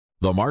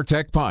The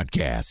MarTech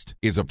Podcast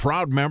is a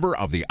proud member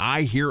of the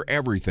I Hear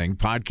Everything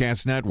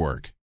Podcast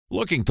Network.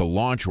 Looking to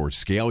launch or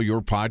scale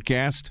your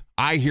podcast?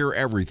 I Hear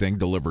Everything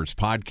delivers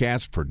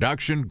podcast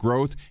production,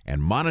 growth,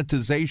 and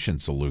monetization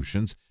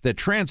solutions that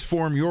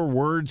transform your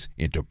words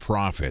into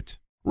profit.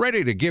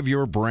 Ready to give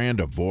your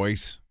brand a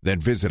voice? Then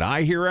visit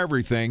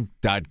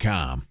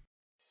iheareverything.com.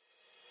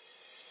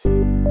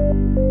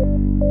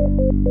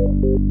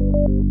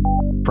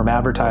 From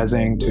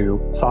advertising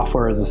to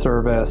software as a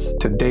service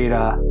to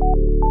data.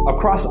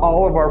 Across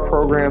all of our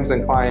programs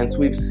and clients,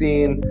 we've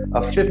seen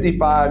a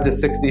 55 to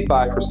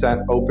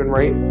 65% open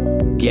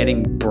rate.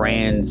 Getting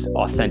brands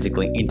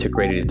authentically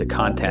integrated into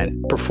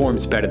content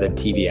performs better than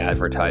TV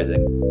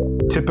advertising.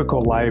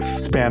 Typical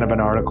lifespan of an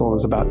article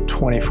is about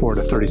 24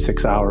 to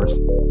 36 hours.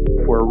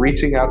 If we're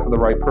reaching out to the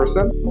right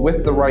person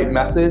with the right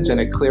message and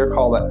a clear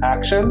call to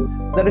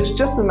action, then it's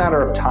just a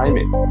matter of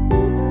timing.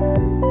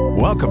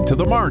 Welcome to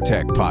the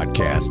MarTech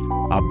Podcast,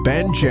 a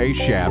Ben J.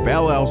 Schaap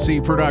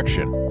LLC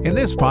production. In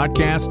this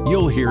podcast,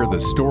 you'll hear the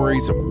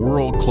stories of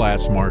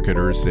world-class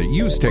marketers that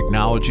use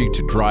technology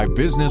to drive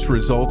business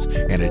results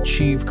and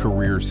achieve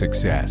career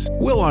success.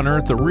 We'll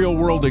unearth the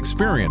real-world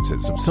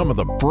experiences of some of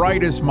the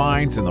brightest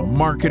minds in the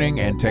marketing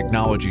and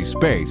technology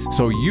space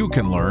so you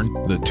can learn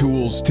the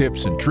tools,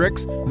 tips, and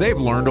tricks they've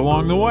learned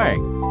along the way.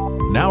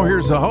 Now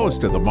here's the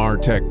host of the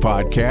MarTech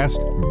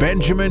Podcast,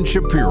 Benjamin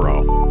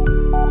Shapiro.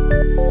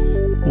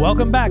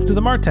 Welcome back to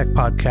the MarTech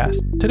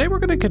Podcast. Today we're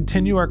going to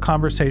continue our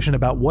conversation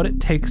about what it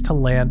takes to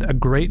land a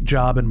great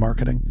job in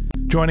marketing.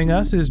 Joining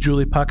us is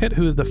Julie Puckett,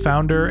 who is the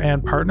founder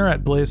and partner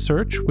at Blaze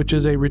Search, which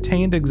is a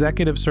retained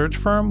executive search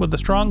firm with a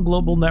strong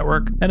global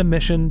network and a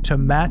mission to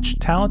match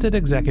talented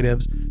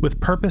executives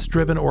with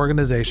purpose-driven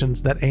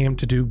organizations that aim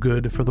to do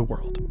good for the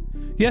world.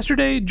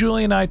 Yesterday,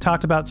 Julie and I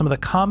talked about some of the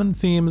common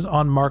themes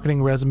on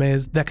marketing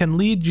resumes that can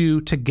lead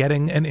you to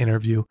getting an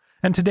interview.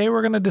 And today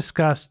we're going to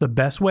discuss the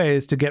best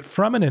ways to get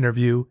from an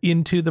interview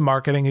into the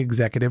marketing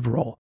executive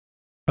role.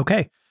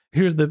 Okay,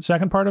 here's the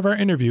second part of our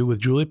interview with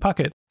Julie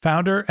Puckett,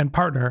 founder and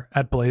partner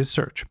at Blaze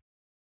Search.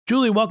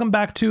 Julie, welcome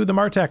back to the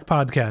MarTech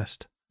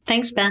Podcast.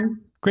 Thanks, Ben.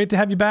 Great to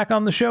have you back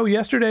on the show.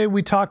 Yesterday,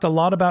 we talked a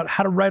lot about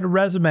how to write a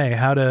resume,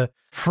 how to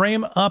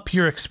frame up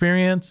your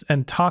experience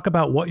and talk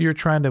about what you're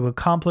trying to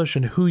accomplish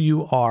and who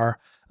you are.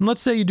 And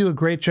let's say you do a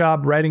great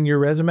job writing your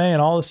resume and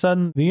all of a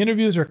sudden the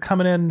interviews are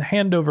coming in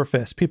hand over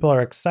fist. People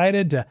are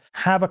excited to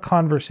have a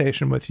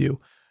conversation with you.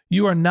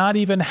 You are not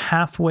even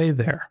halfway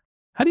there.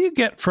 How do you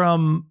get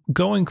from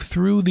going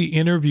through the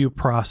interview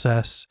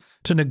process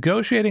to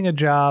negotiating a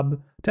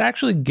job to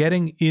actually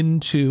getting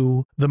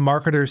into the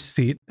marketer's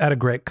seat at a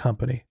great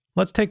company?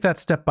 Let's take that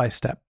step by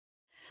step.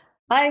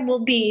 I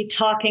will be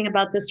talking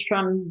about this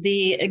from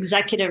the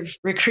executive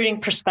recruiting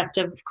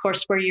perspective, of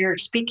course, where you're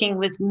speaking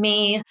with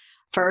me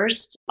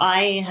first.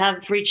 I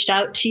have reached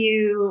out to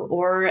you,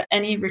 or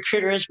any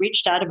recruiter has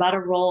reached out about a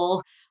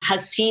role,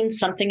 has seen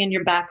something in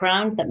your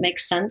background that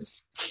makes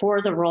sense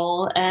for the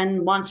role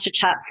and wants to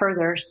chat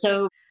further.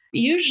 So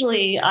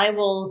usually I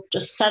will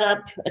just set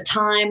up a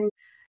time.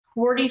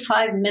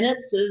 45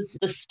 minutes is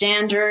the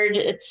standard.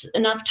 It's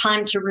enough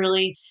time to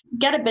really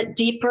get a bit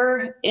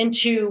deeper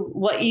into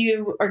what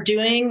you are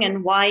doing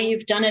and why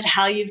you've done it,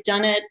 how you've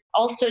done it.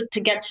 Also to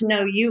get to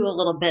know you a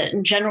little bit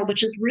in general,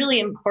 which is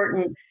really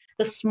important.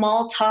 The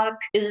small talk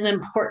is an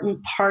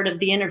important part of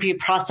the interview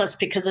process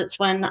because it's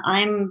when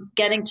I'm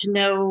getting to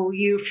know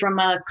you from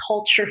a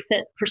culture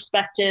fit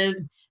perspective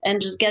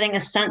and just getting a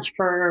sense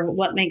for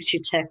what makes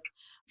you tick.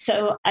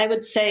 So I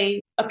would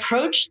say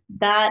approach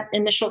that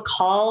initial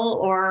call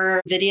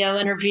or video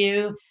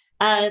interview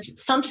as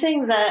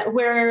something that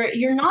where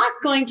you're not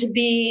going to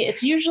be,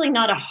 it's usually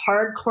not a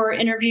hardcore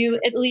interview,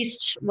 at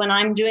least when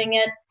I'm doing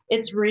it.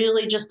 It's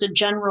really just a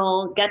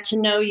general get to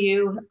know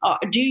you.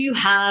 Do you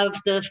have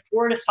the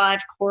 4 to 5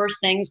 core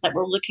things that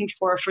we're looking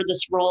for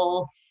this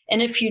role?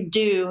 And if you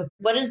do,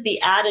 what is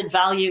the added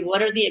value?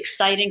 What are the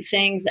exciting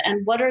things?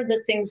 And what are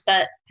the things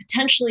that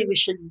potentially we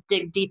should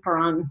dig deeper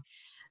on?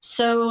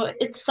 So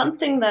it's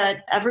something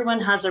that everyone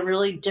has a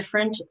really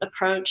different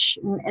approach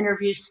and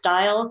interview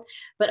style.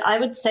 But I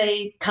would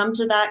say come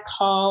to that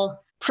call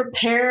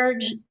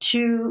prepared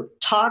to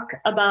talk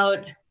about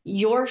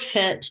your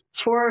fit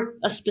for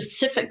a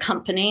specific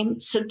company.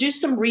 So do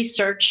some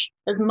research,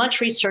 as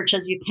much research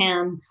as you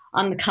can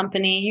on the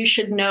company. You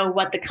should know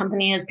what the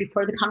company is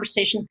before the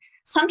conversation.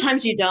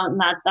 Sometimes you don't,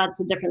 and that's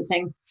a different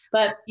thing.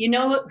 But you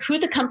know who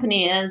the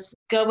company is,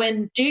 go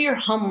in, do your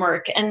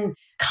homework, and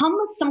come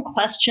with some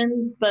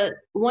questions. But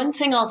one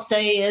thing I'll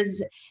say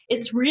is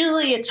it's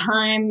really a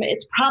time,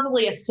 it's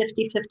probably a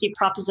 50-50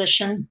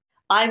 proposition.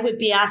 I would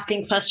be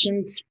asking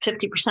questions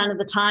 50% of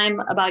the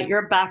time about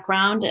your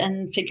background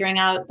and figuring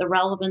out the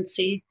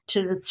relevancy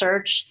to the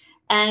search.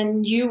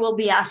 And you will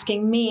be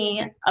asking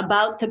me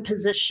about the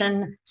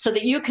position so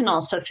that you can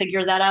also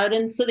figure that out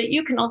and so that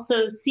you can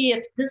also see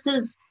if this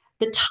is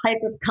the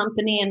type of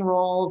company and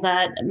role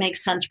that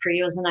makes sense for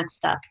you as a next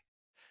step.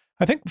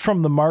 I think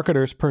from the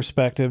marketer's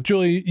perspective,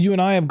 Julie, you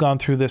and I have gone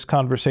through this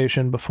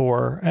conversation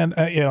before, and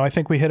I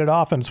think we hit it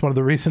off, and it's one of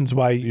the reasons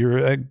why you're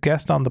a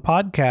guest on the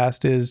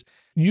podcast is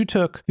you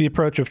took the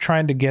approach of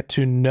trying to get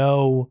to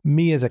know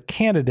me as a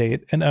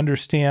candidate and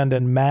understand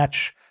and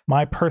match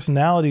my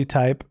personality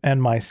type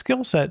and my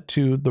skill set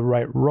to the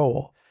right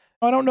role.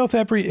 I don't know if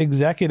every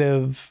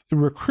executive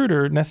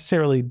recruiter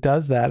necessarily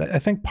does that. I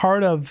think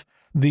part of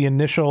the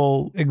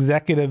initial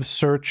executive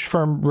search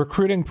firm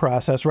recruiting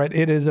process, right?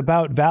 It is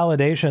about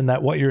validation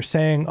that what you're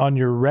saying on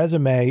your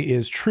resume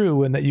is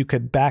true and that you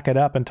could back it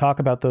up and talk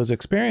about those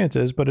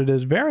experiences. But it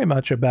is very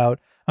much about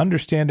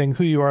understanding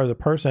who you are as a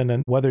person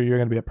and whether you're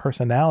going to be a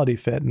personality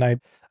fit.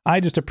 And I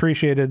just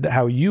appreciated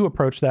how you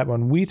approached that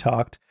when we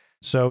talked.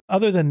 So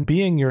other than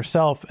being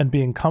yourself and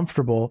being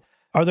comfortable,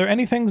 are there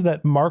any things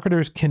that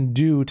marketers can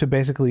do to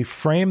basically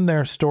frame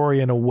their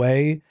story in a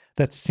way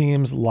that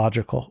seems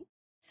logical?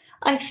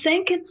 I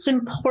think it's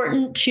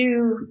important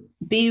to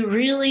be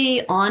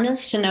really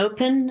honest and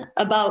open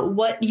about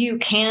what you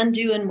can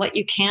do and what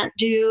you can't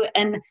do.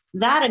 And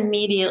that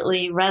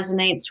immediately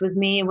resonates with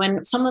me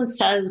when someone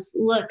says,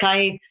 look,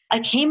 I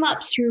came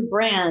up through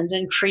brand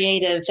and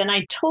creative, and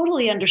I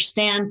totally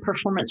understand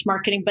performance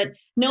marketing, but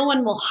no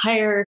one will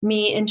hire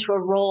me into a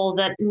role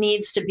that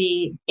needs to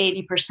be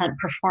 80%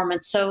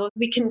 performance. So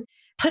we can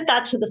put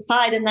that to the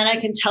side, and then I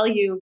can tell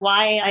you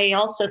why I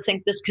also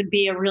think this could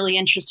be a really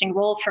interesting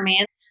role for me.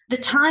 And the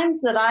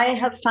times that I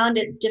have found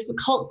it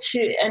difficult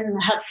to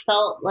and have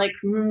felt like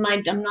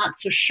I'm not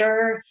so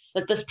sure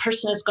that this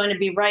person is going to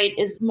be right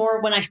is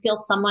more when I feel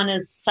someone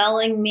is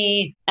selling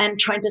me and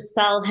trying to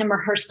sell him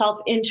or herself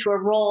into a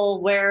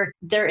role where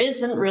there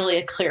isn't really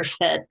a clear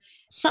fit.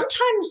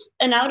 Sometimes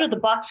an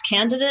out-of-the-box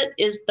candidate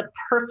is the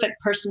perfect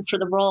person for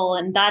the role,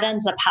 and that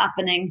ends up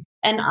happening.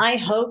 And I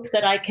hope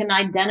that I can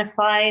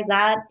identify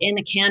that in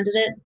a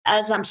candidate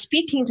as I'm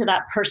speaking to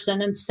that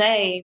person and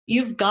say,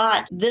 you've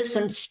got this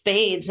in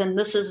spades, and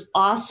this is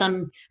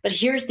awesome, but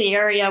here's the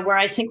area where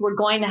I think we're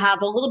going to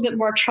have a little bit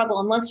more trouble,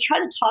 and let's try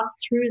to talk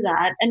through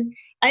that. And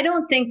I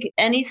don't think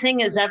anything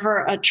is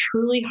ever a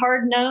truly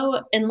hard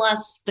no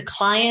unless the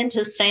client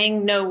is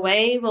saying, no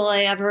way will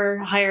I ever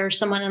hire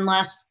someone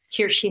unless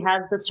he or she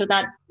has this or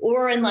that,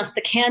 or unless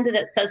the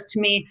candidate says to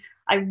me,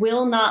 I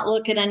will not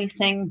look at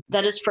anything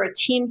that is for a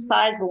team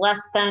size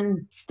less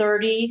than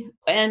 30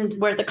 and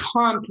where the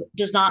comp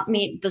does not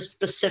meet the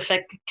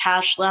specific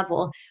cash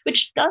level,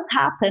 which does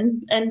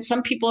happen. And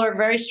some people are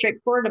very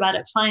straightforward about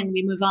it. Fine,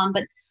 we move on.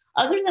 But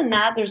other than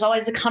that, there's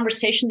always a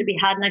conversation to be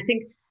had. And I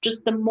think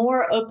just the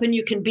more open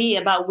you can be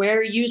about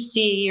where you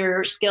see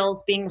your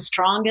skills being the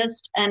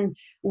strongest and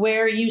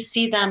where you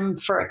see them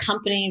for a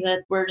company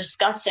that we're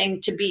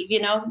discussing to be,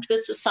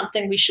 this is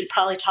something we should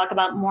probably talk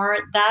about more.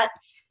 That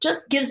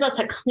just gives us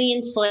a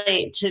clean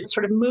slate to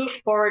sort of move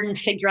forward and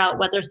figure out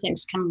whether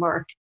things can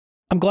work.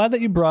 I'm glad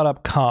that you brought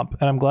up comp,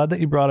 and I'm glad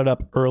that you brought it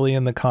up early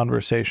in the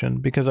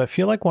conversation, because I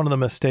feel like one of the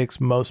mistakes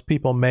most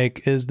people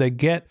make is they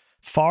get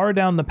far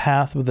down the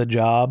path with a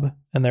job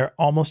and they're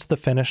almost to the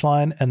finish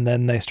line, and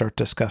then they start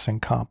discussing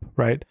comp,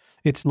 right?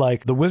 It's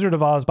like the Wizard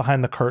of Oz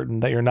behind the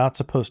curtain that you're not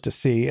supposed to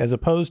see, as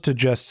opposed to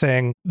just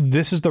saying,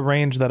 this is the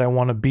range that I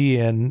want to be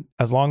in.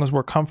 As long as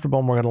we're comfortable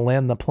and we're going to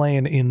land the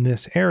plane in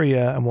this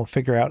area and we'll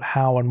figure out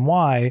how and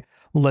why,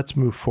 let's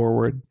move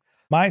forward.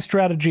 My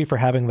strategy for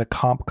having the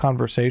comp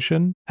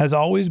conversation has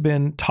always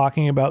been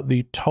talking about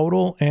the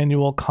total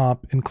annual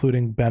comp,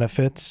 including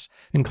benefits,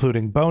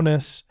 including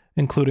bonus,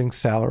 including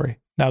salary.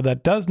 Now,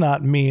 that does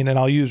not mean, and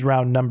I'll use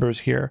round numbers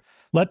here,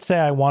 let's say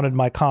I wanted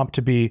my comp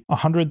to be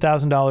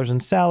 $100,000 in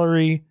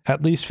salary,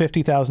 at least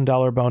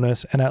 $50,000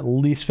 bonus, and at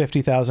least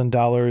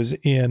 $50,000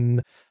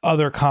 in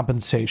other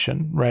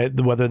compensation, right?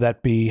 Whether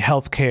that be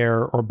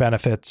healthcare or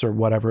benefits or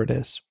whatever it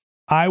is.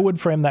 I would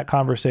frame that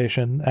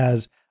conversation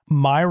as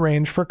my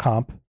range for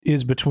comp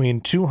is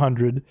between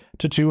 $200,000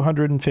 to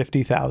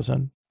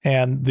 $250,000,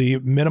 and the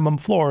minimum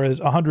floor is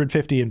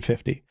 $150,000 and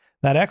 $50,000.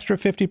 That extra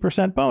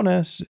 50%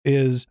 bonus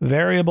is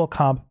variable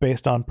comp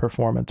based on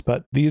performance,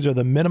 but these are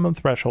the minimum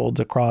thresholds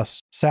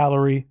across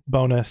salary,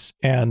 bonus,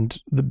 and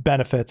the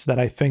benefits that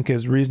I think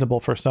is reasonable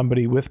for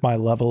somebody with my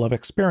level of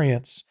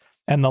experience.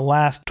 And the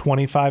last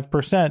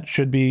 25%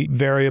 should be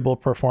variable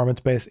performance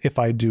based if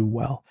I do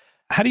well.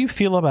 How do you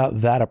feel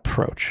about that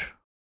approach?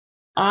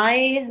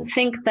 I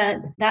think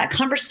that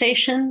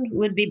conversation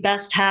would be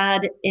best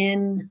had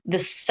in the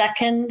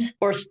second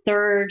or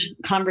third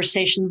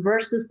conversation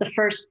versus the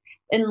first,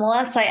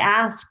 unless I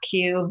ask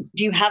you,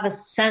 do you have a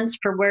sense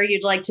for where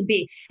you'd like to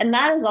be? And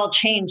that has all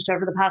changed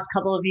over the past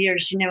couple of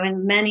years.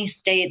 In many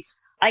states,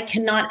 I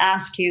cannot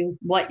ask you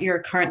what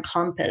your current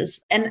comp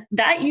is. And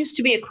that used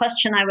to be a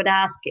question I would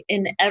ask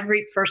in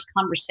every first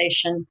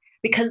conversation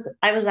because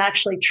I was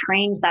actually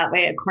trained that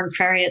way at Korn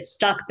Ferry. It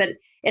stuck, but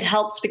it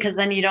helps because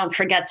then you don't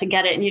forget to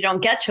get it and you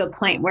don't get to a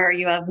point where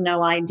you have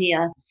no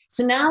idea.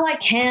 So now I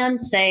can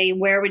say,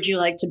 where would you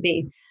like to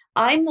be?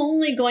 I'm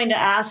only going to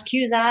ask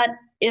you that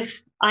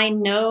if I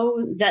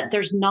know that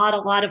there's not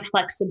a lot of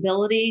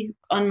flexibility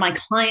on my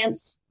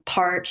client's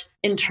part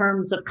in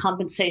terms of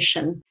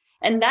compensation.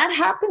 And that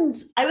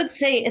happens, I would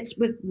say it's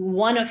with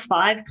 1 of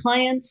 5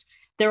 clients,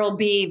 there will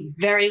be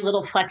very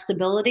little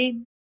flexibility.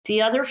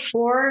 The other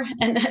 4,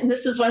 and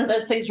this is one of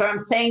those things where I'm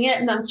saying it,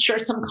 and I'm sure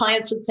some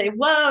clients would say,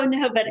 whoa,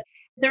 no, but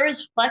there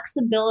is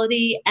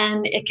flexibility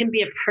and it can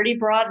be a pretty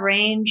broad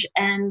range.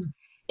 And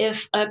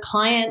if a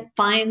client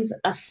finds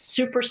a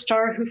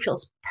superstar who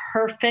feels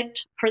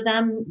perfect for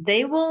them,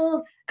 they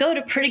will go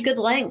to pretty good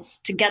lengths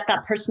to get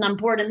that person on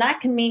board. And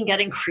that can mean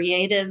getting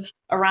creative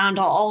around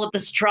all of the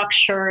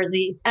structure,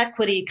 the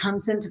equity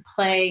comes into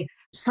play,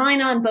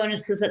 sign-on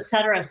bonuses, et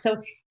cetera. So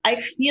I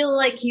feel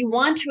like you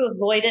want to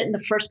avoid it in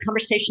the first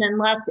conversation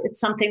unless it's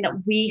something that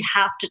we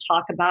have to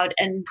talk about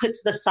and put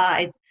to the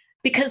side,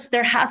 because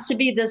there has to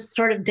be this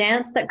sort of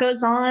dance that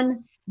goes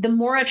on. The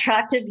more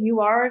attractive you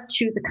are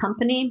to the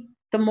company,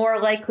 the more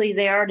likely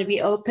they are to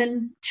be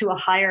open to a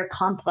higher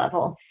comp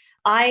level.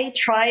 I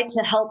try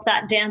to help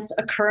that dance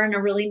occur in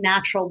a really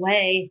natural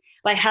way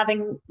by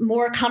having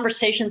more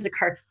conversations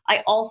occur.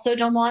 I also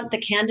don't want the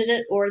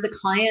candidate or the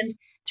client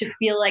to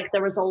feel like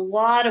there was a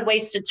lot of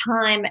wasted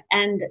time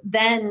and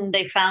then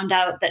they found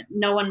out that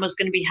no one was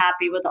going to be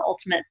happy with the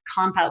ultimate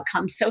comp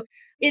outcome. So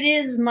it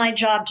is my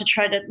job to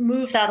try to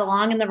move that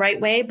along in the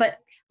right way, but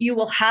you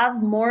will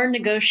have more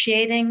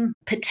negotiating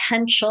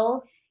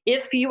potential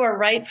if you are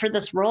right for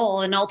this role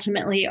and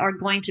ultimately are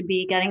going to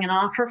be getting an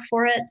offer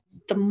for it.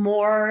 The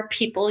more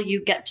people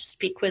you get to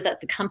speak with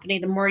at the company,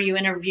 the more you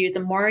interview,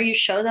 the more you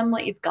show them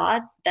what you've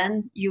got,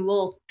 then you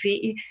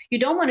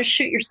don't want to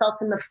shoot yourself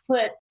in the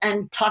foot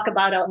and talk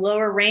about a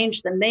lower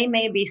range than they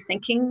may be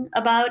thinking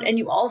about. And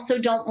you also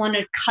don't want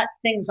to cut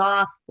things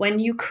off when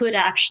you could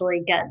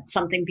actually get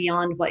something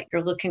beyond what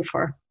you're looking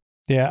for.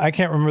 Yeah, I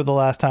can't remember the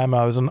last time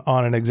I was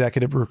on an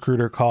executive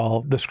recruiter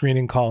call, the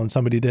screening call, and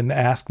somebody didn't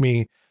ask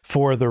me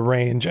for the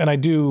range. And I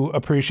do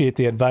appreciate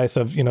the advice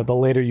of, the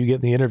later you get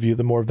in the interview,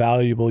 the more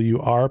valuable you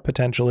are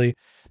potentially.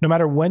 No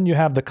matter when you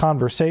have the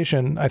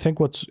conversation, I think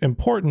what's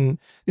important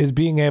is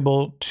being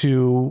able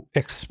to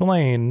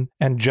explain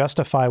and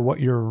justify what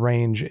your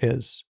range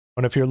is.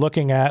 And if you're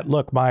looking at,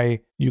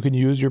 you can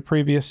use your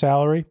previous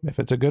salary if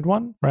it's a good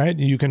one, right?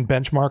 You can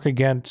benchmark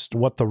against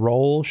what the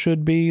role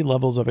should be,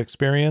 levels of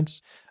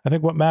experience. I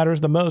think what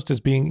matters the most is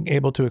being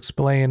able to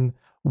explain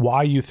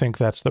why you think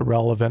that's the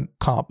relevant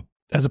comp,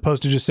 as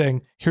opposed to just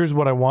saying, here's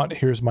what I want,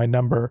 here's my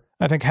number.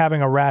 I think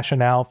having a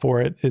rationale for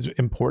it is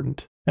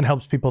important and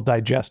helps people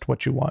digest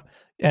what you want.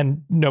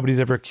 And nobody's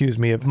ever accused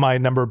me of my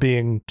number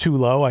being too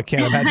low. I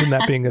can't imagine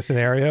that being a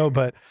scenario,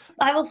 but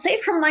I will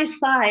say from my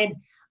side,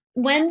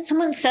 when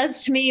someone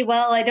says to me,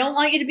 well, I don't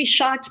want you to be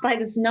shocked by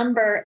this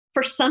number,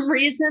 for some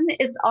reason,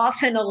 it's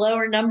often a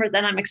lower number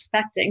than I'm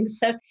expecting.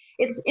 So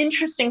it's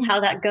interesting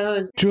how that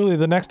goes. Julie,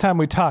 the next time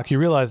we talk, you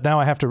realize now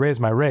I have to raise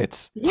my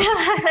rates.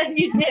 Yeah,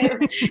 you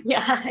do.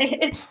 Yeah,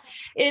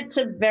 it's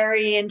a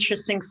very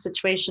interesting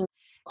situation.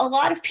 A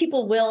lot of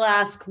people will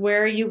ask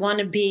where you want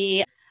to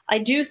be. I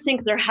do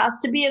think there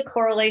has to be a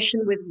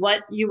correlation with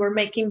what you were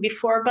making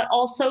before, but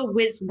also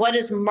with what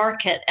is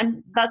market.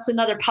 And that's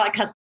another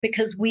podcast,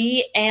 because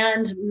we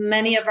and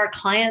many of our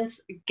clients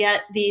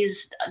get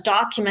these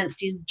documents,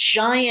 these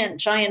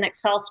giant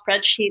Excel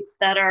spreadsheets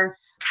that are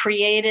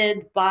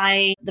created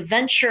by the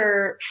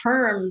venture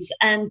firms.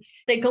 And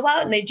they go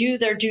out and they do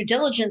their due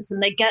diligence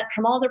and they get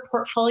from all their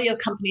portfolio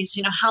companies,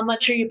 how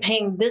much are you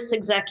paying this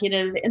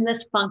executive in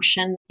this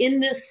function, in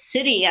this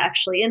city,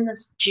 actually, in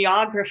this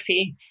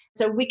geography.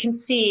 So we can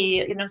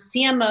see,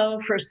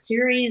 CMO for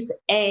Series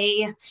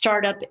A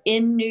startup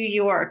in New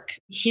York.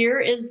 Here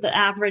is the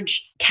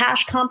average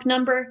cash comp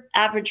number,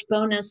 average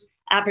bonus,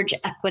 average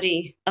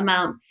equity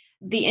amount.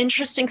 The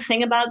interesting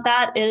thing about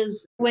that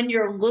is when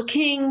you're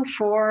looking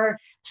for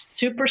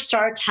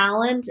superstar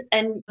talent,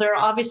 and there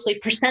are obviously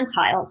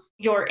percentiles,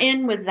 you're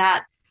in with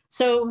that.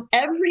 So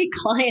every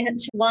client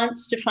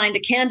wants to find a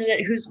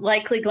candidate who's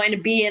likely going to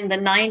be in the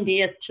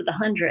 90th to the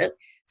 100th.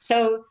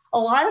 So a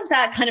lot of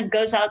that kind of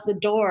goes out the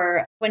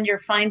door when you're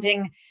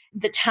finding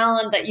the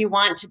talent that you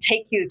want to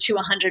take you to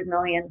 100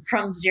 million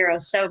from zero.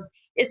 So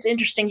it's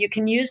interesting. You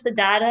can use the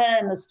data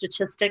and the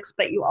statistics,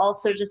 but you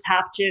also just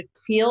have to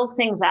feel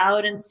things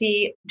out and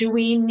see, do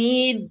we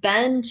need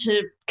Ben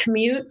to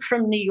commute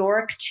from New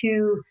York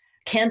to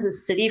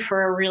Kansas City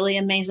for a really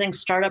amazing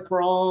startup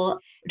role?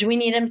 Do we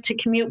need him to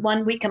commute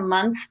 1 week a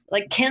month?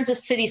 Like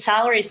Kansas City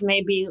salaries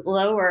may be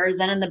lower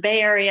than in the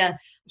Bay Area.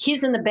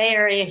 He's in the Bay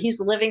Area. He's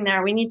living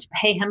there. We need to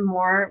pay him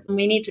more.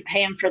 We need to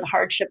pay him for the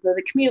hardship of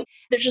the commute.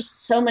 There's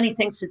just so many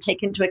things to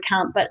take into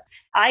account. But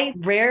I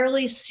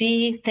rarely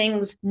see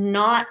things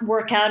not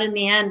work out in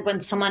the end when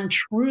someone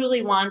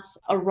truly wants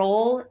a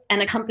role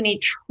and a company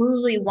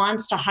truly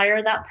wants to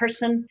hire that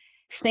person.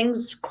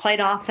 Things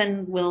quite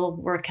often will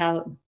work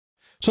out.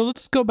 So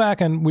let's go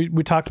back, and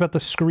we talked about the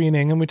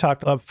screening and we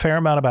talked a fair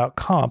amount about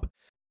comp.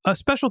 A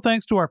special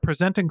thanks to our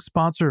presenting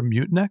sponsor,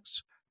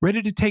 Mutinex.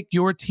 Ready to take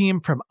your team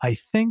from I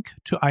think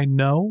to I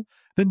know?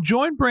 Then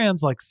join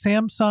brands like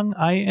Samsung,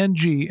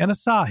 ING, and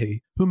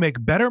Asahi who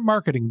make better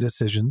marketing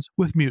decisions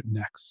with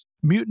Mutinex.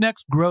 Mutinex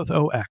Growth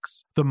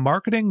OX, the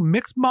marketing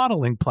mix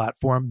modeling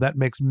platform that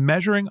makes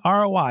measuring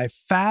ROI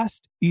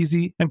fast,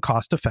 easy, and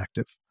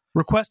cost-effective.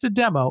 Request a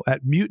demo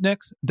at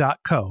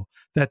mutinex.co.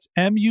 That's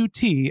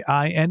MUTINEX.co.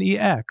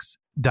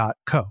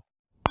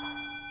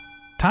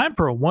 Time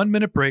for a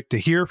 1-minute break to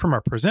hear from our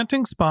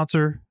presenting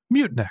sponsor,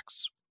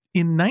 Mutinex.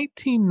 In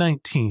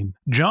 1919,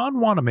 John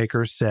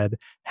Wanamaker said,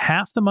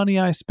 "Half the money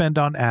I spend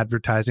on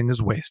advertising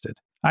is wasted.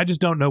 I just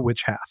don't know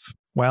which half."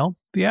 Well,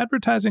 the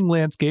advertising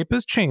landscape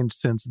has changed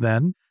since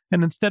then,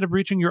 and instead of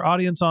reaching your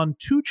audience on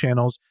 2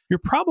 channels, you're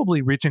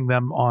probably reaching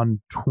them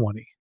on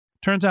 20.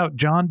 Turns out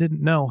John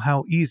didn't know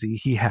how easy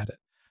he had it.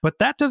 But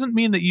that doesn't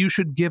mean that you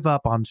should give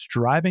up on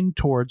striving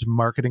towards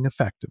marketing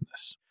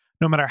effectiveness.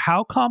 No matter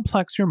how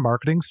complex your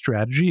marketing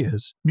strategy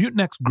is,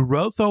 Mutinex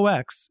Growth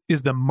OX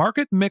is the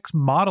market mix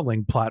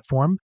modeling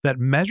platform that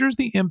measures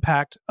the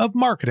impact of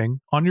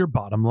marketing on your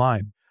bottom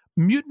line.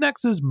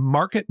 Mutinex's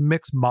market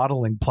mix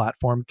modeling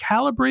platform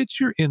calibrates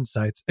your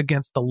insights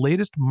against the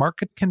latest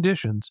market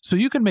conditions so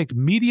you can make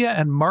media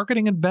and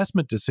marketing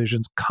investment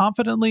decisions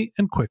confidently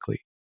and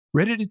quickly.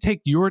 Ready to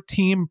take your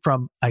team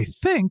from I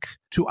think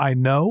to I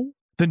know?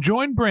 Then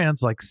join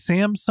brands like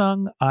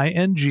Samsung,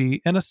 ING,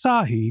 and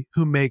Asahi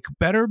who make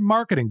better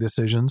marketing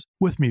decisions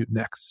with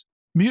Mutinex.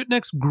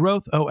 Mutinex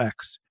Growth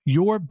OX.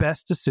 Your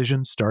best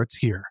decision starts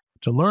here.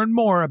 To learn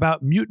more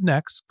about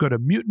Mutinex, go to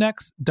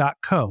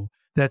mutinex.co.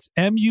 That's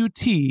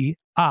MUTINEX.co.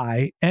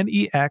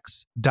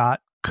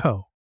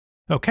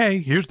 Okay,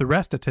 here's the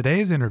rest of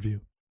today's interview.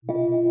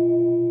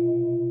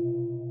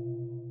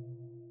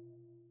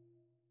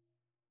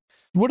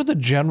 What are the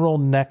general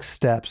next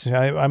steps?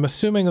 I'm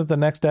assuming that the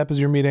next step is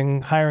you're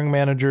meeting hiring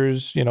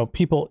managers,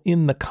 people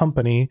in the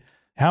company.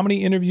 How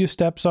many interview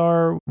steps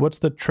are? What's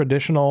the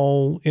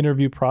traditional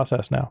interview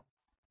process now?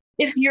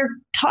 If you're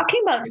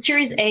talking about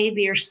Series A,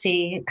 B, or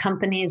C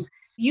companies,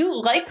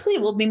 you likely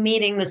will be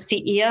meeting the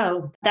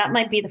CEO. That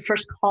might be the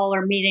first call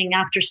or meeting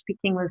after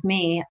speaking with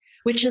me,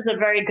 which is a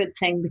very good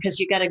thing because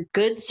you get a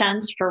good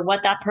sense for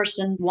what that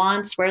person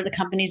wants, where the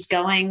company's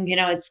going.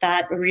 It's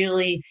that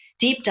really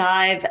deep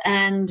dive.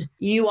 And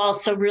you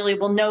also really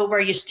will know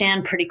where you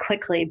stand pretty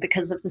quickly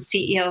because if the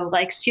CEO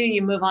likes you,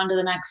 you move on to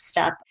the next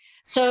step.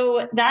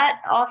 So that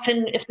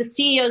often, if the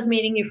CEO is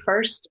meeting you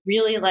first,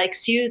 really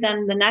likes you,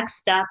 then the next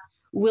step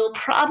will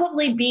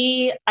probably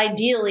be,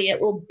 ideally,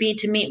 it will be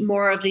to meet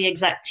more of the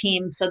exec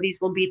team. So these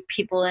will be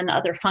people in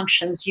other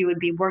functions you would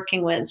be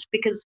working with,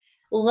 because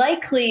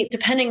likely,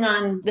 depending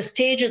on the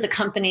stage of the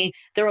company,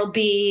 there will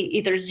be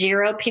either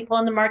 0 people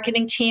on the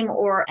marketing team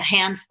or a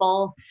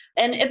handful.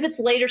 And if it's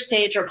later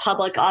stage or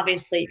public,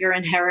 obviously, you're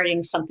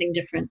inheriting something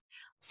different.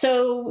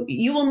 So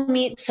you will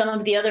meet some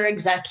of the other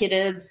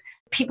executives,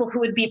 people who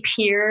would be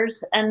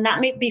peers, and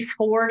that may be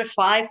 4 to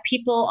 5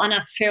 people on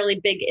a fairly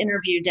big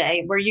interview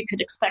day where you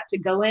could expect to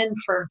go in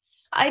for,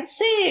 I'd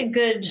say, a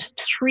good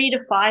 3 to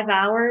 5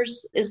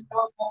 hours is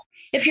normal.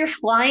 If you're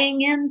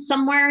flying in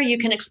somewhere, you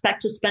can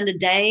expect to spend a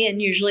day,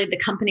 and usually the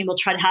company will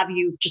try to have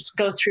you just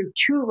go through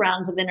 2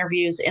 rounds of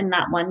interviews in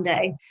that one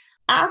day.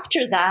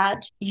 After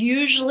that,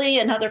 usually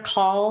another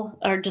call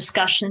or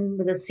discussion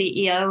with the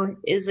CEO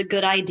is a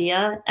good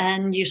idea.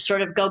 And you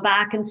sort of go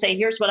back and say,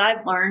 here's what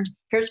I've learned.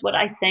 Here's what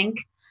I think.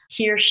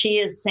 He or she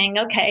is saying,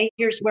 okay,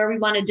 here's where we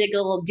want to dig a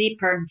little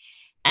deeper.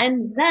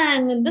 And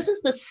then, and this is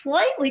the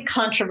slightly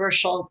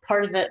controversial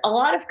part of it, a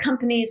lot of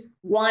companies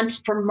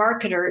want, for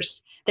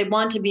marketers, they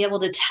want to be able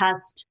to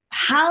test,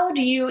 how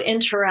do you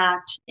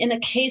interact in a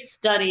case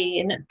study,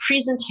 in a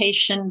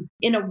presentation,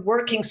 in a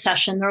working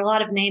session? There are a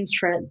lot of names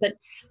for it, but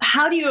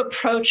how do you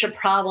approach a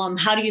problem?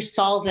 How do you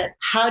solve it?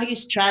 How do you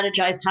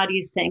strategize? How do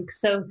you think?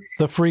 So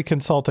the free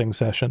consulting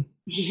session.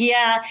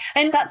 Yeah.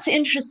 And that's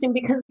interesting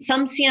because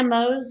some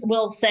CMOs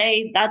will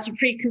say that's a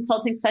free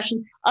consulting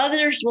session.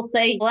 Others will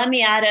say, let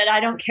me add it. I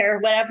don't care,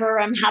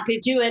 whatever. I'm happy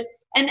to do it.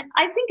 And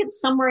I think it's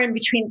somewhere in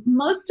between.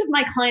 Most of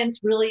my clients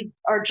really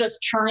are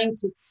just trying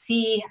to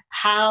see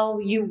how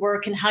you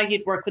work and how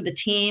you'd work with the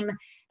team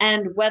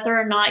and whether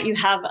or not you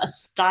have a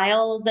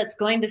style that's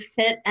going to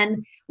fit.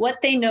 And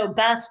what they know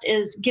best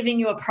is giving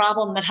you a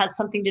problem that has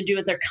something to do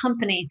with their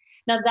company.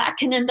 Now, that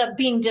can end up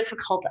being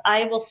difficult.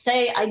 I will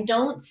say I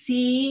don't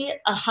see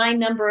a high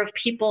number of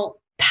people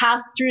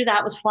pass through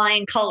that with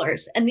flying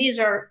colors. And these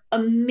are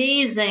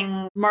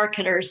amazing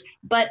marketers,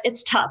 but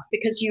it's tough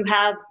because you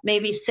have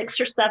maybe 6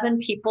 or 7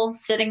 people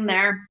sitting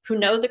there who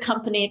know the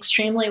company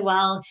extremely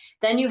well.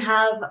 Then you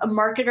have a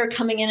marketer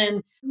coming in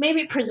and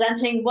maybe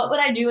presenting, what would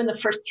I do in the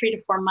first 3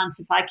 to 4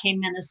 months if I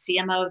came in as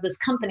CMO of this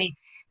company?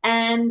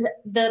 And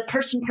the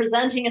person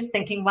presenting is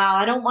thinking, wow,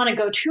 I don't want to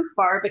go too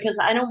far because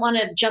I don't want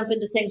to jump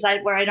into things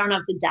where I don't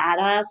have the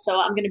data. So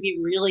I'm going to be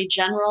really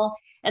general.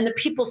 And the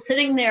people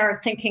sitting there are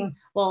thinking,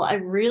 well, I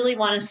really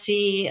want to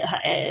see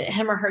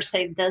him or her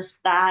say this,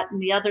 that, and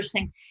the other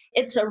thing.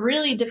 It's a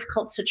really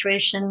difficult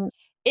situation.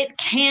 It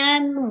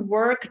can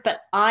work,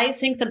 but I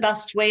think the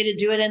best way to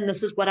do it, and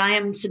this is what I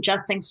am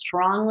suggesting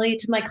strongly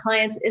to my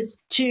clients, is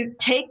to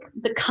take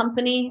the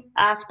company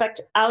aspect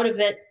out of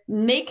it,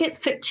 make it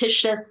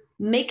fictitious,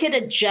 make it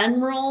a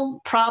general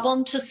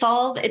problem to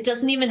solve. It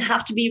doesn't even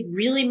have to be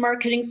really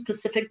marketing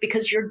specific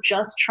because you're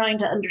just trying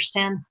to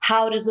understand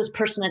how does this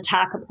person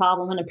attack a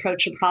problem and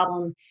approach a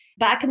problem.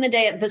 Back in the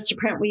day at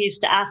Vistaprint, we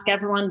used to ask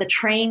everyone the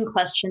train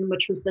question,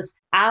 which was this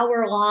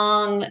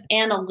hour-long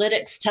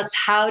analytics test.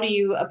 How do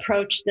you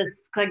approach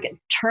this, like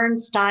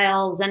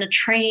turnstiles and a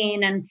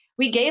train? And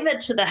we gave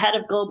it to the head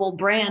of global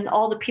brand,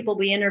 all the people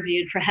we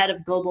interviewed for head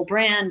of global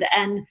brand.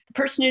 And the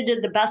person who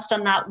did the best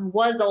on that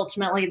was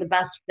ultimately the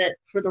best fit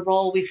for the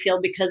role, we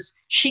feel, because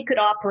she could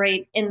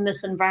operate in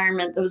this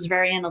environment that was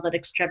very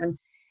analytics driven.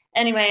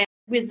 Anyway,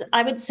 with,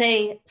 I would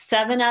say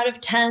 7 out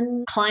of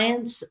 10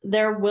 clients,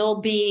 there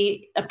will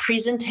be a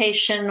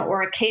presentation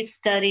or a case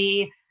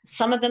study.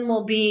 Some of them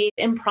will be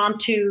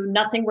impromptu,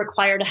 nothing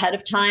required ahead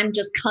of time,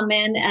 just come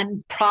in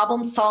and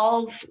problem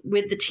solve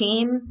with the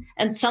team.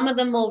 And some of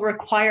them will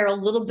require a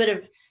little bit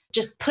of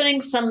just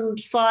putting some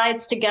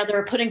slides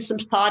together, putting some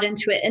thought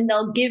into it, and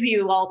they'll give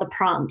you all the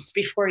prompts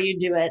before you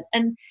do it.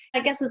 And I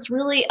guess it's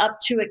really up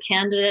to a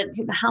candidate.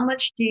 How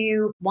much do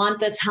you want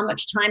this? How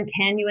much time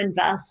can you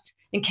invest?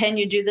 And can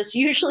you do this?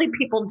 Usually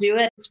people do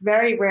it. It's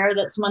very rare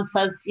that someone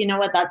says, you know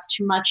what, that's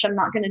too much, I'm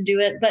not going to do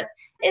it. But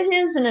it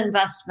is an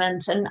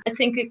investment. And I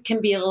think it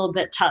can be a little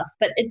bit tough,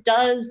 but it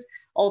does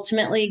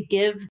ultimately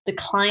give the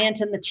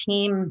client and the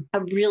team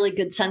a really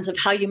good sense of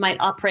how you might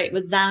operate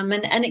with them.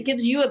 And it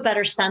gives you a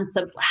better sense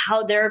of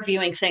how they're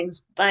viewing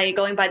things by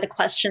going by the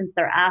questions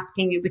they're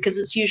asking you, because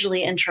it's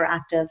usually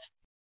interactive.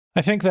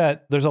 I think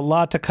that there's a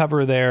lot to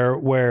cover there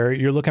where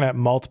you're looking at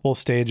multiple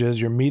stages.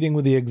 You're meeting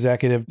with the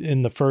executive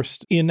in the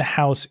first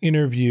in-house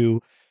interview.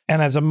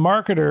 And as a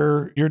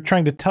marketer, you're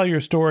trying to tell your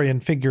story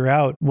and figure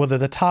out whether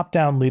the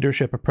top-down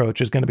leadership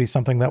approach is going to be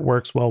something that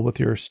works well with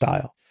your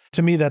style.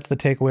 To me, that's the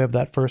takeaway of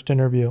that first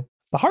interview.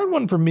 The hard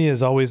one for me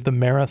is always the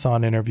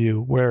marathon interview,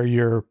 where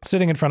you're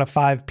sitting in front of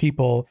 5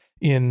 people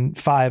in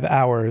 5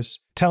 hours,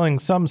 telling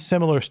some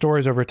similar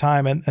stories over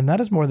time. And that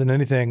is more than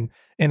anything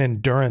an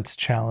endurance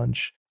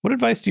challenge. What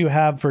advice do you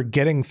have for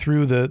getting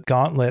through the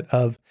gauntlet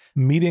of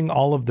meeting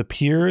all of the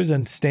peers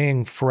and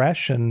staying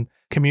fresh and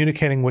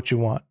communicating what you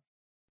want?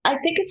 I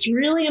think it's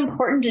really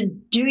important to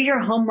do your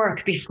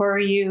homework before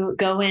you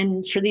go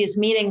in for these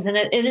meetings. And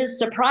it is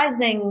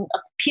surprising.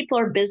 People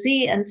are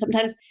busy and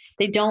sometimes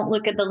they don't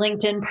look at the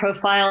LinkedIn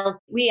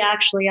profiles. We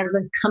actually, as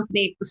a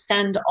company,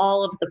 send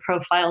all of the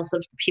profiles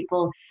of the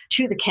people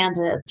to the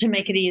candidate to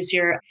make it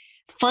easier.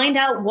 Find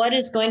out what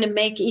is going to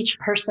make each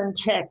person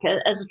tick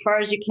as far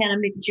as you can. I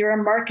mean, you're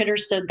a marketer,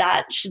 so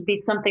that should be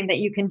something that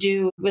you can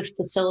do with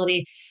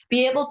facility.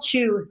 Be able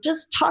to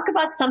just talk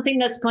about something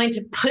that's going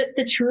to put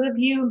the two of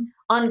you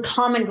on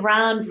common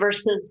ground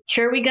versus,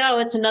 here we go,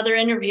 it's another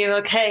interview.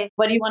 Okay,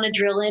 what do you want to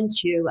drill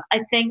into?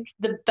 I think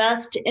the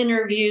best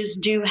interviews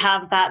do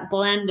have that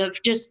blend of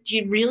just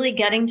you really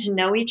getting to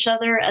know each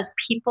other as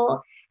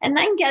people, and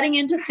then getting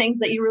into things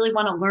that you really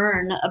want to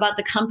learn about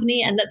the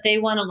company and that they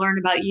want to learn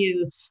about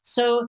you.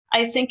 So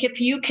I think if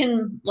you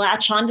can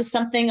latch onto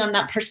something on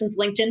that person's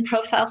LinkedIn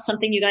profile,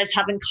 something you guys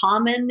have in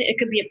common, it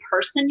could be a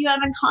person you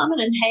have in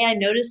common. And hey, I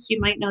noticed you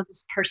might know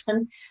this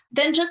person.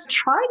 Then just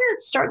try to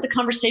start the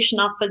conversation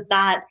off with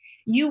that.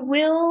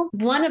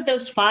 One of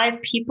those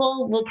 5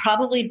 people will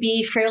probably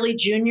be fairly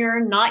junior,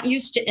 not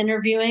used to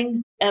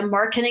interviewing a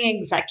marketing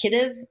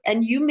executive.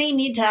 And you may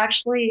need to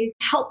actually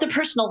help the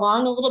person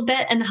along a little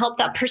bit and help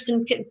that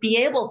person be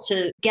able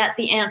to get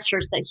the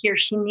answers that he or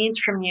she needs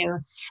from you.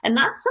 And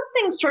that's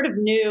something sort of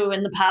new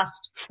in the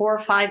past 4 or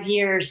 5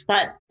 years,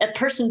 that a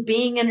person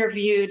being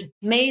interviewed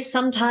may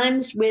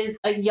sometimes, with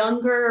a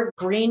younger,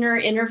 greener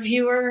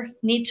interviewer,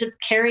 need to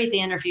carry the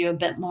interview a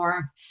bit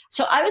more.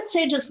 So I would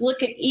say just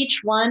look at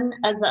each one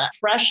as a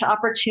fresh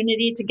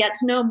opportunity to get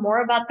to know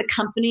more about the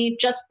company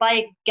just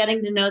by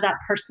getting to know that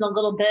person a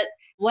little bit.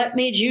 What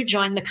made you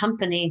join the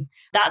company?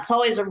 That's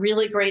always a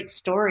really great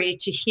story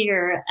to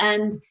hear.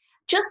 And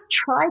just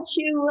try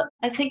to,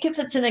 I think if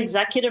it's an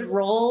executive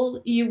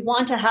role, you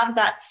want to have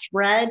that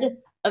thread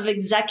of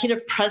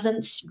executive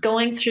presence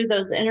going through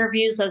those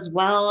interviews as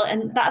well.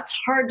 And that's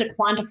hard to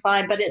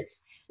quantify, but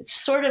it's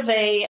sort of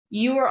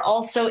you are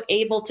also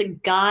able to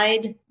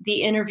guide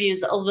the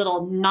interviews a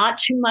little, not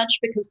too much,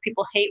 because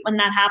people hate when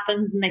that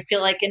happens and they feel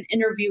like an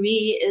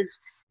interviewee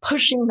is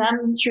pushing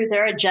them through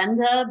their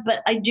agenda.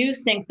 But I do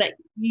think that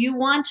you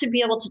want to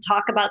be able to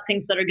talk about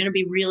things that are going to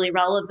be really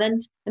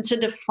relevant. And so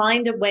to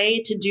find a way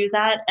to do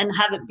that and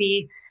have it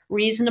be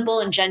reasonable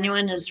and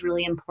genuine is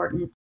really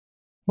important.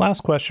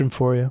 Last question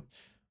for you.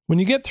 When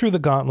you get through the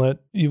gauntlet,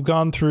 you've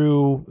gone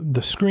through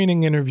the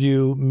screening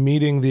interview,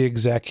 meeting the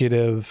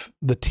executive,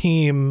 the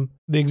team,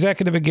 the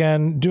executive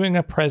again, doing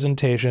a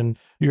presentation,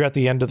 you're at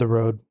the end of the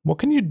road. What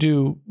can you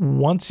do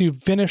once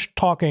you've finished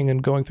talking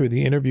and going through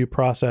the interview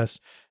process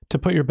to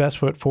put your best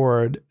foot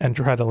forward and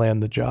try to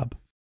land the job?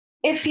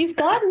 If you've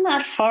gotten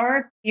that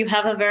far, you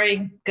have a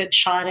very good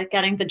shot at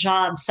getting the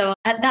job. So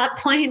at that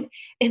point,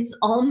 it's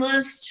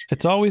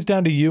always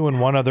down to you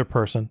and one other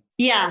person.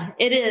 Yeah,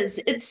 it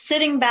is. It's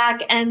sitting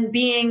back and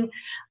being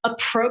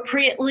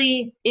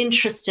appropriately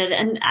interested.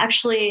 And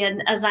actually,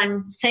 and as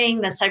I'm saying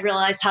this, I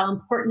realize how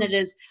important it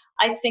is.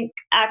 I think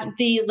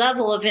the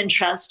level of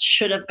interest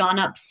should have gone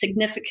up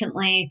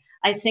significantly.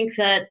 I think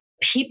that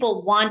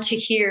people want to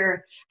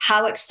hear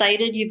how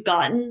excited you've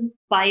gotten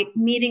by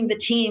meeting the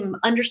team,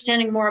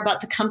 understanding more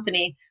about the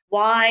company.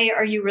 Why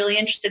are you really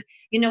interested?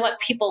 You know what?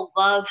 People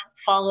love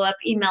follow-up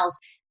emails.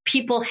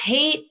 People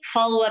hate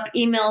follow-up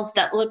emails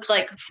that look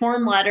like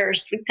form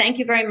letters. Thank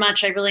you very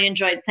much. I really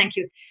enjoyed it. Thank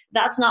you.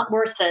 That's not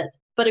worth it.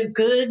 But a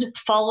good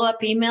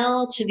follow-up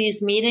email to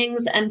these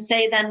meetings and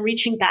say then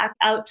reaching back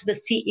out to the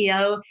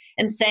CEO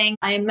and saying,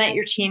 I met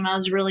your team. I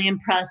was really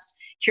impressed.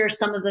 Here are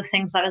some of the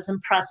things I was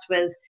impressed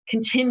with.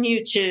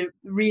 Continue to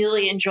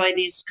really enjoy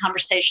these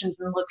conversations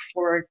and look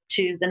forward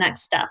to the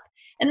next step.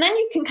 And then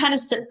you can kind of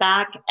sit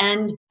back.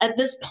 And at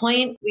this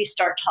point, we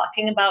start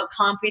talking about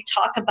comp. We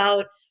talk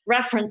about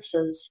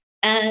references.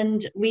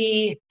 And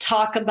we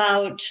talk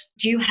about,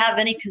 do you have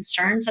any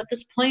concerns at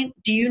this point?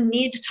 Do you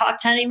need to talk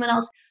to anyone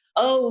else?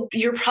 Oh,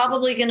 you're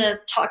probably going to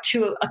talk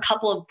to a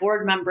couple of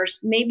board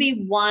members,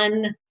 maybe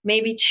one,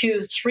 maybe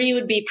two, three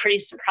would be pretty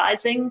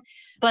surprising.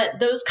 But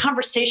those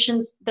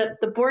conversations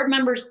that the board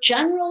members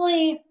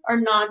generally are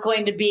not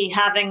going to be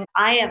having.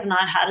 I have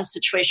not had a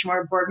situation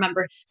where a board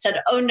member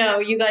said, oh no,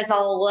 you guys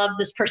all love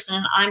this person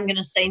and I'm going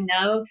to say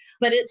no.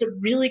 But it's a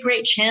really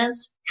great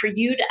chance for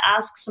you to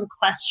ask some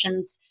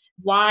questions.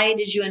 Why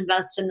did you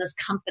invest in this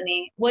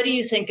company? What do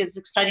you think is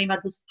exciting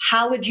about this?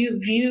 How would you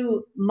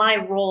view my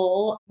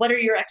role? What are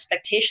your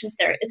expectations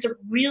there? It's a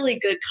really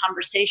good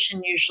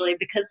conversation usually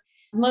because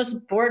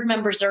most board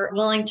members are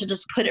willing to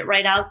just put it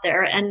right out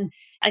there. And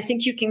I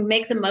think you can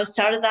make the most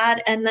out of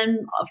that. And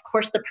then, of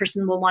course, the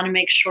person will want to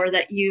make sure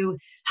that you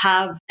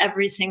have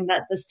everything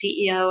that the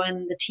CEO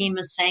and the team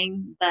is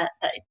saying that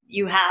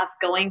you have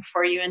going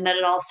for you and that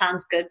it all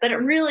sounds good. But it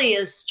really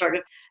is sort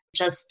of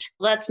just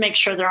let's make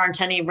sure there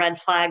aren't any red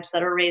flags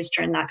that are raised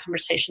during that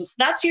conversation. So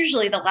that's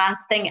usually the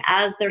last thing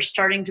as they're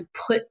starting to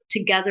put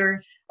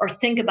together or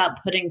think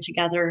about putting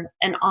together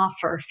an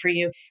offer for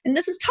you. And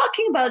this is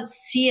talking about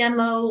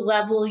CMO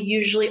level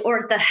usually,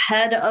 or the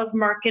head of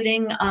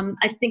marketing.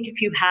 I think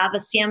if you have a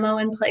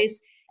CMO in place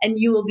and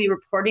you will be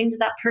reporting to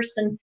that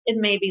person, it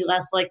may be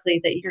less likely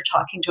that you're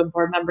talking to a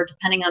board member,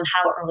 depending on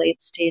how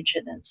late stage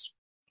it is.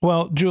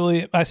 Well,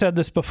 Julie, I said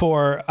this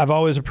before, I've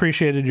always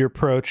appreciated your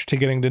approach to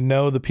getting to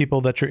know the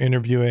people that you're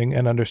interviewing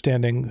and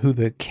understanding who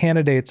the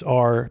candidates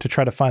are to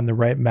try to find the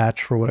right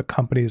match for what a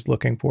company is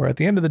looking for. At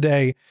the end of the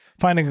day,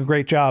 finding a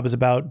great job is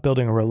about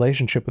building a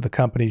relationship with the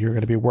company you're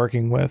going to be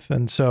working with.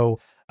 And so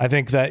I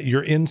think that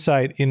your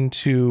insight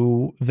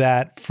into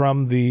that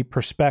from the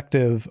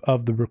perspective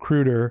of the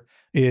recruiter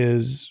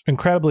is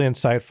incredibly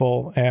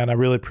insightful. And I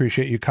really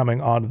appreciate you coming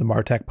on to the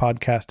Martech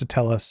podcast to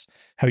tell us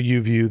how you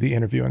view the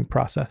interviewing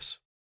process.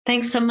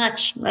 Thanks so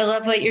much. I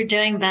love what you're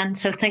doing, Ben.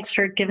 So thanks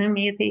for giving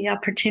me the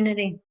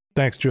opportunity.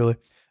 Thanks, Julie.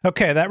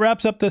 Okay, that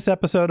wraps up this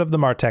episode of the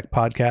Martech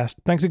podcast.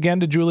 Thanks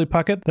again to Julie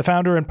Puckett, the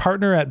founder and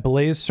partner at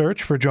Blaze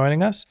Search, for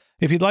joining us.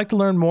 If you'd like to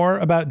learn more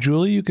about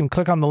Julie, you can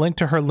click on the link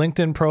to her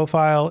LinkedIn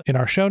profile in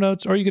our show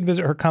notes, or you can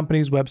visit her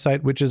company's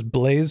website, which is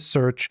Blaze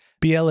Search,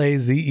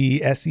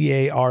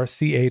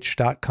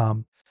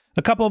 BLAZESEARCH.com.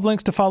 A couple of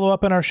links to follow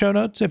up in our show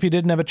notes. If you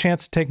didn't have a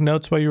chance to take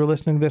notes while you were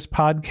listening to this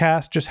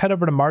podcast, just head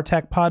over to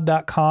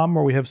martechpod.com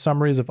where we have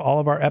summaries of all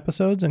of our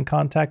episodes and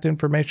contact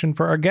information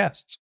for our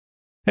guests.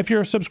 If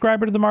you're a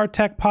subscriber to the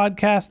Martech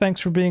podcast,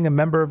 thanks for being a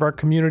member of our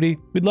community.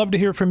 We'd love to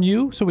hear from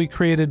you, so we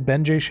created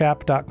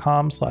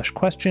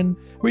benjshap.com/question,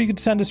 where you could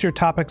send us your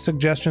topic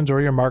suggestions or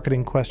your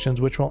marketing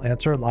questions, which we'll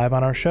answer live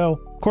on our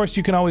show. Of course,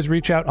 you can always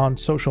reach out on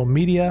social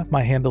media.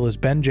 My handle is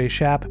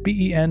benjshap,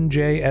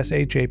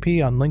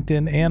 BENJSHAP on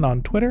LinkedIn and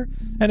on Twitter.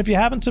 And if you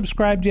haven't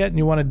subscribed yet and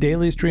you want a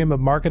daily stream of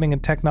marketing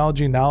and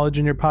technology knowledge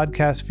in your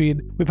podcast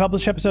feed, we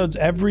publish episodes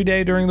every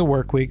day during the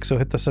work week, so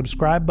hit the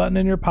subscribe button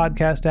in your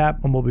podcast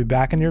app and we'll be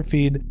back in your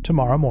feed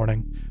tomorrow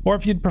morning. Or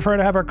if you'd prefer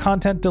to have our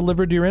content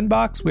delivered to your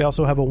inbox, we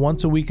also have a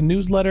once-a-week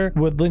newsletter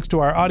with links to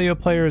our audio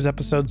players,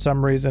 episode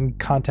summaries, and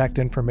contact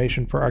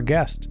information for our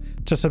guests.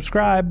 To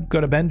subscribe, go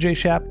to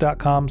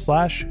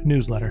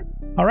benjshap.com/newsletter.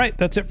 All right,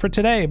 that's it for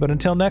today, but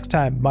until next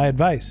time, my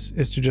advice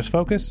is to just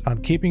focus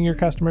on keeping your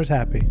customers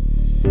happy.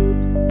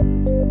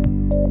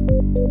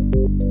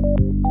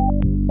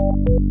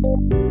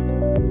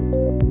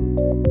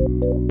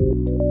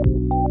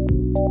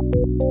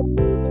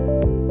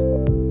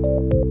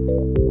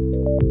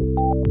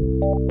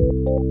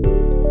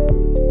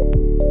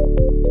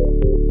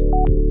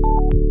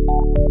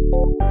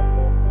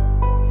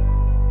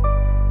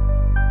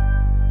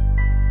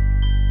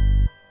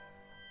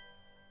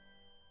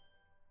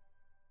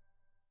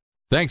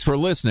 Thanks for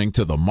listening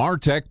to the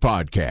Martech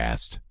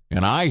Podcast,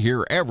 an I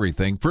Hear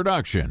Everything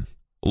production.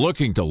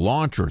 Looking to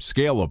launch or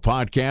scale a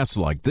podcast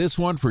like this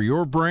one for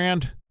your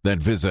brand? Then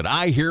visit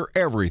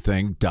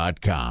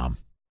iheareverything.com.